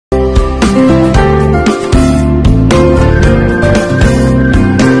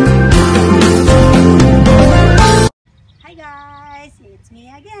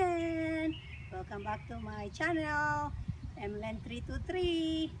channel,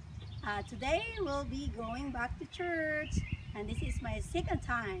 Emlen323. Today we'll be going back to church, and this is my second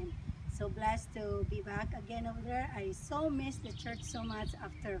time. So blessed to be back again over there. I so miss the church so much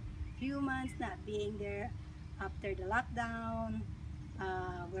after a few months not being there after the lockdown.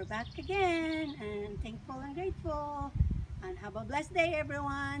 We're back again, and thankful and grateful. And have a blessed day,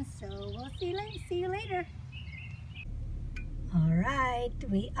 everyone. So we'll see you later. All right,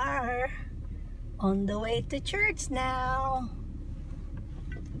 we are on the way to church now.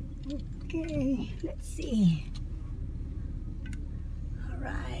 Okay, let's see. All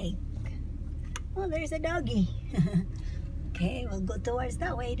right. Oh, there's a doggy. Okay, we'll go towards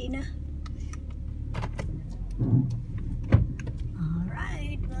that way, Dina. All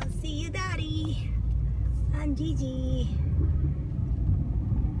right, we'll see you, Daddy and Gigi.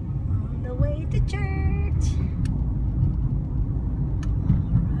 On the way to church.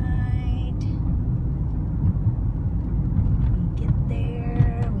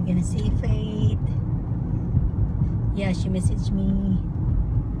 See Faith. Yeah, she messaged me.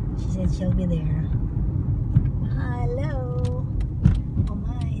 She said she'll be there. Hello. Oh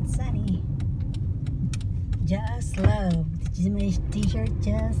my, it's sunny. Just love. This is my t-shirt,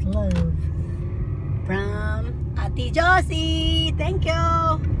 Just Love. From Ate Josie. Thank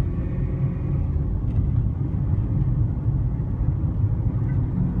you.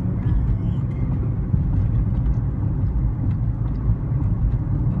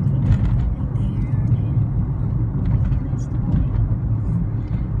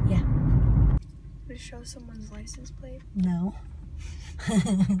 Show someone's license plate? No.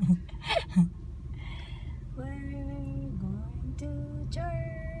 We're going to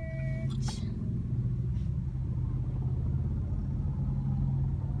church.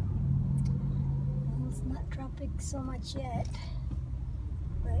 Well, it's not traffic so much yet,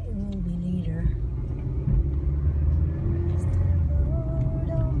 but it will be later. It's the Lord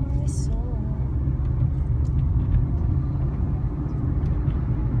of my soul.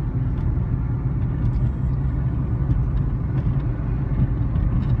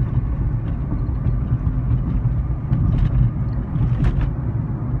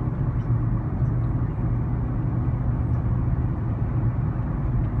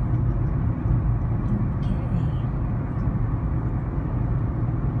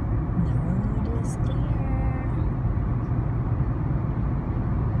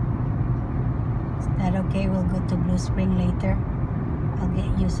 Okay, we'll go to Blue Spring later. I'll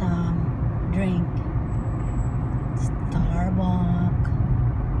get you some drink. Starbucks.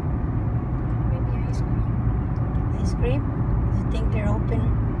 Maybe ice cream. Ice cream? Do you think they're open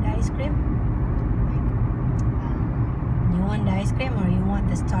the ice cream? You want the ice cream or you want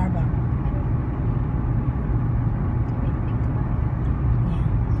the Starbucks? Yeah.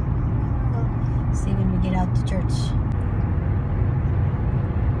 We'll see when we get out to church.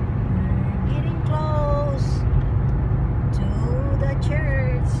 Close to the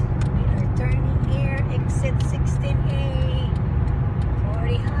church. We are turning here, exit 16A,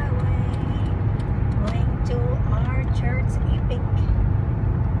 40 highway, going to our church epic.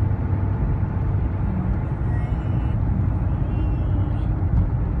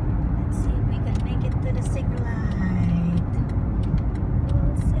 Let's see if we can make it to the signal light.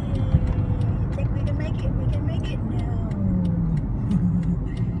 We'll see. Think we can make it? We can make it? No.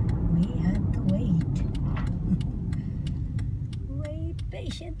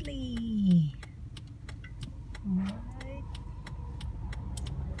 Patiently. Alright.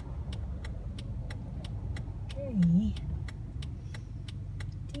 Okay.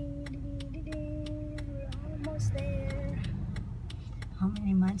 We're almost there. How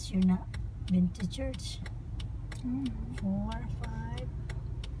many months you're not been to church? 4, 5.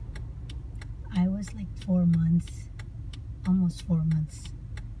 I was like 4 months. Almost 4 months.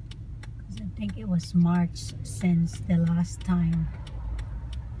 I think it was March since the last time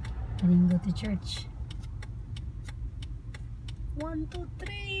I didn't go to church. 1, 2,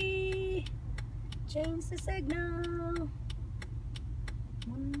 3. Change the signal.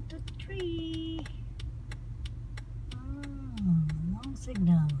 1, 2, 3. Long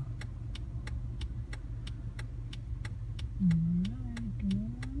signal. Alright,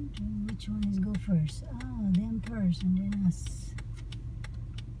 1, 2. Which one is go first? Oh, them first and then us.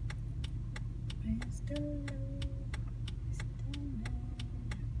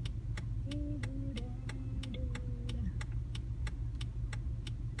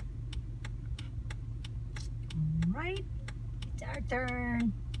 Alright, it's our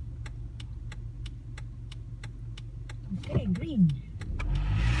turn. Okay, green.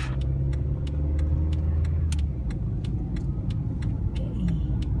 Okay,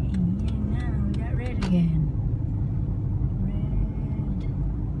 and now we got red again.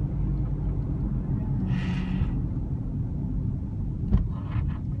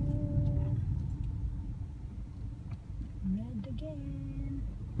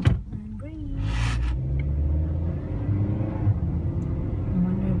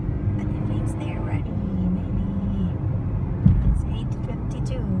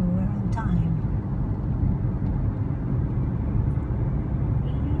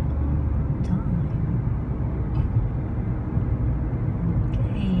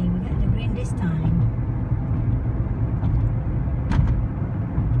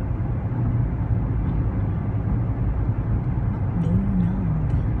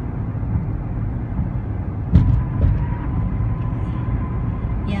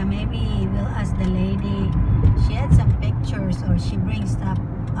 maybe we'll ask the lady. She had some pictures, or she brings stuff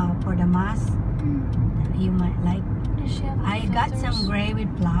for the mass that you might like. Does she have I got some gray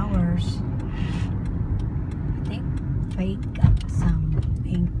with flowers. I think Faith got some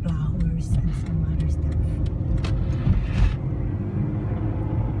pink flowers and some other stuff.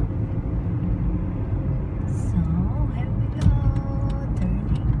 So here we go,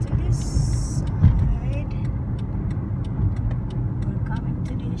 turning to this side. We're coming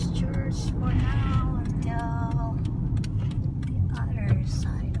to this church for now until the other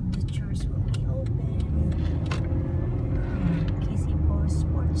side of the church will be open. Kissy for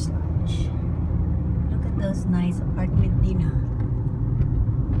Sports Lodge. Look at those nice apartment, Dina.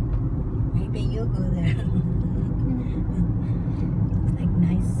 Maybe you go there. Looks like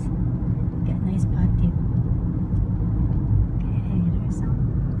nice. Got nice patio. Okay, there's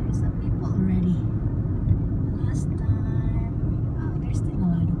some people already. Last time, oh, there's still a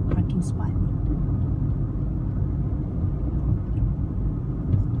lot of parking spot.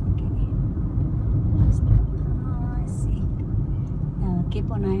 Okay. Oh, I see. Keep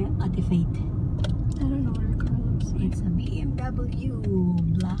an eye at the Faith. I don't know what her car looks like. It's a BMW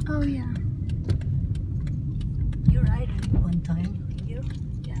black. Oh yeah. You ride it one time, did you?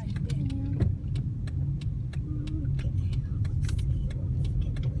 Yeah, I did. Okay, let's see what we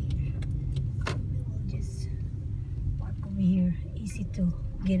can do here. We will just park over here. Easy to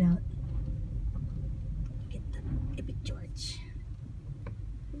get out. Get the Epic Church.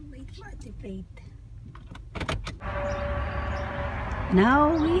 We'll wait for the Faith.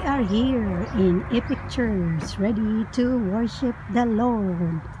 Now we are here in Epic Church, ready to worship the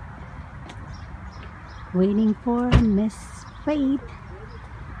Lord. Waiting for Miss Faith.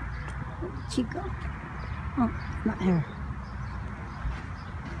 Where'd she go? Oh, not her.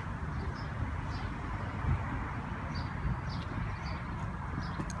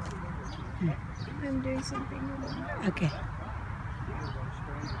 I'm doing something. Okay.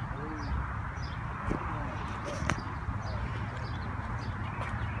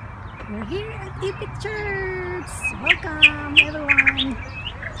 We're here at Epic Church. Welcome, everyone.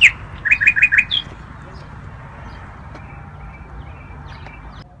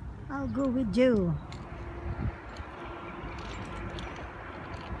 I'll go with you.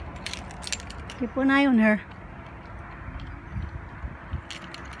 Keep an eye on her.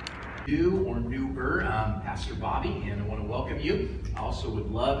 New or newer, Pastor Bobby, and I want to welcome you. I also would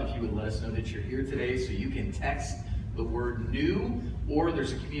love if you would let us know that you're here today, so you can text the word new, or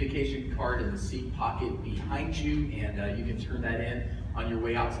there's a communication card in the seat pocket behind you, and you can turn that in on your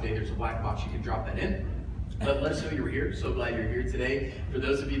way out today. There's a black box, you can drop that in. But let us know you're here. So glad you're here today. For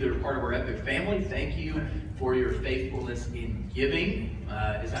those of you that are part of our Epic family, thank you for your faithfulness in giving.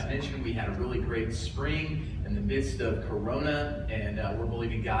 As I mentioned, we had a really great spring in the midst of Corona, and we're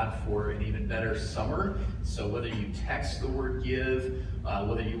believing God for an even better summer. So whether you text the word give,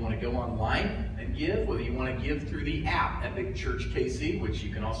 whether you want to go online and give, whether you want to give through the app, Epic Church KC, which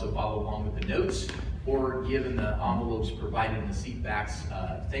you can also follow along with the notes, or give in the envelopes provided in the seat backs,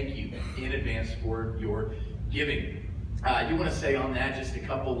 thank you in advance for your giving. I do want to say on that just a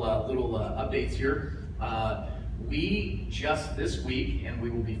couple little updates here. We just this week, and we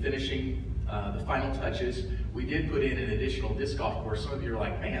will be finishing the final touches, we did put in an additional disc golf course. Some of you are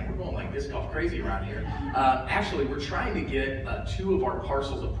like, man, we're going like disc golf crazy around here. Actually, we're trying to get 2 of our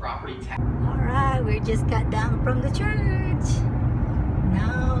parcels of property tax. All right, we just got down from the church.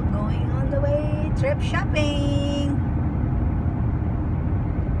 Now going on the way, trip shopping.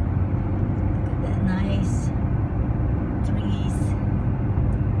 Look at that nice trees.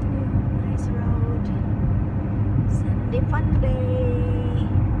 Nice road. Sunday fun day.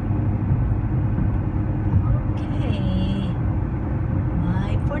 Okay.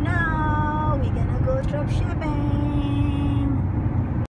 Bye for now. We're gonna go trip shopping.